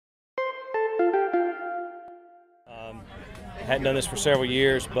Hadn't done this for several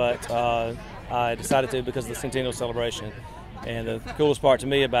years, but I decided to because of the Centennial celebration. And the coolest part to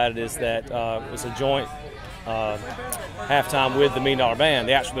me about it is that it's a joint halftime with the $1 Million Band,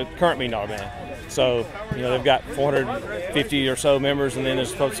 the current $1 Million Band. So, they've got 450 or so members, and then there's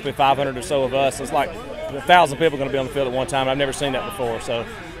supposed to be 500 or so of us. It's like 1,000 people going to be on the field at one time. I've never seen that before, so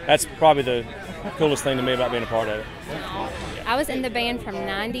that's probably the coolest thing to me about being a part of it. I was in the band from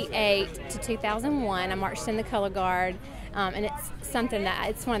 '98 to 2001. I marched in the color guard, and it's something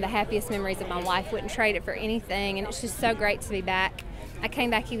it's one of the happiest memories of my life. Wouldn't trade it for anything, and it's just so great to be back. I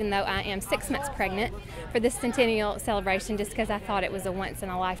came back even though I am 6 months pregnant for this Centennial celebration, just because I thought it was a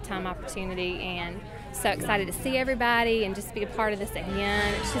once-in-a-lifetime opportunity, and so excited to see everybody and just be a part of this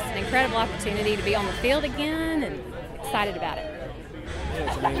again. It's just an incredible opportunity to be on the field again, and excited about it.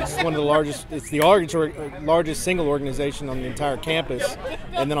 Yes, I mean, it's one of the largest. It's the largest single organization on the entire campus,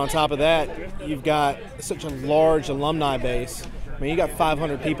 and then on top of that, you've got such a large alumni base. I mean, you got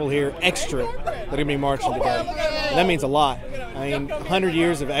 500 people here extra that are going to be marching today, and that means a lot. I mean, 100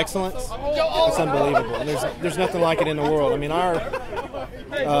 years of excellence, it's unbelievable. And there's nothing like it in the world. I mean,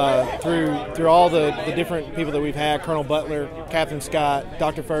 through all the different people that we've had, Colonel Butler, Captain Scott,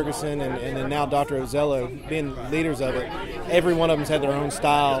 Dr. Ferguson, and then now Dr. Ozello, being leaders of it, every one of them's had their own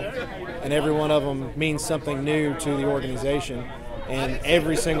style, and every one of them means something new to the organization. And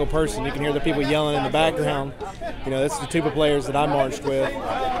every single person, you can hear the people yelling in the background. That's the tuba players that I marched with,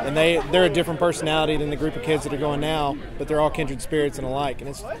 and they're a different personality than the group of kids that are going now, but they're all kindred spirits and alike, and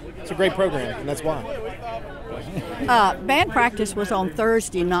it's a great program, and that's why. Band practice was on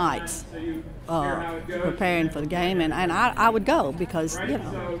Thursday nights, preparing for the game, and I would go because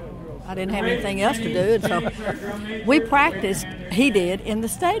I didn't have anything else to do, and so we practiced. He did in the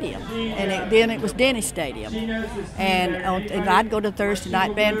stadium, and then it was Denny Stadium, and I'd go to Thursday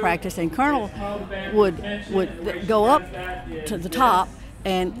night band practice, and Colonel would go up to the top,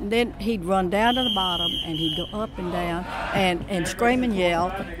 and then he'd run down to the bottom, and he'd go up and down and scream and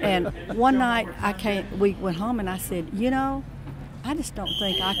yell. And one night we went home, and I said, I just don't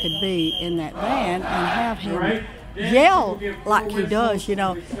think I could be in that band and have him yell like he does.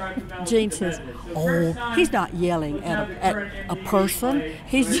 Gene says, "Oh, he's not yelling at a person.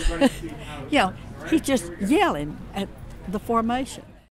 He's, he's just yelling at the formation."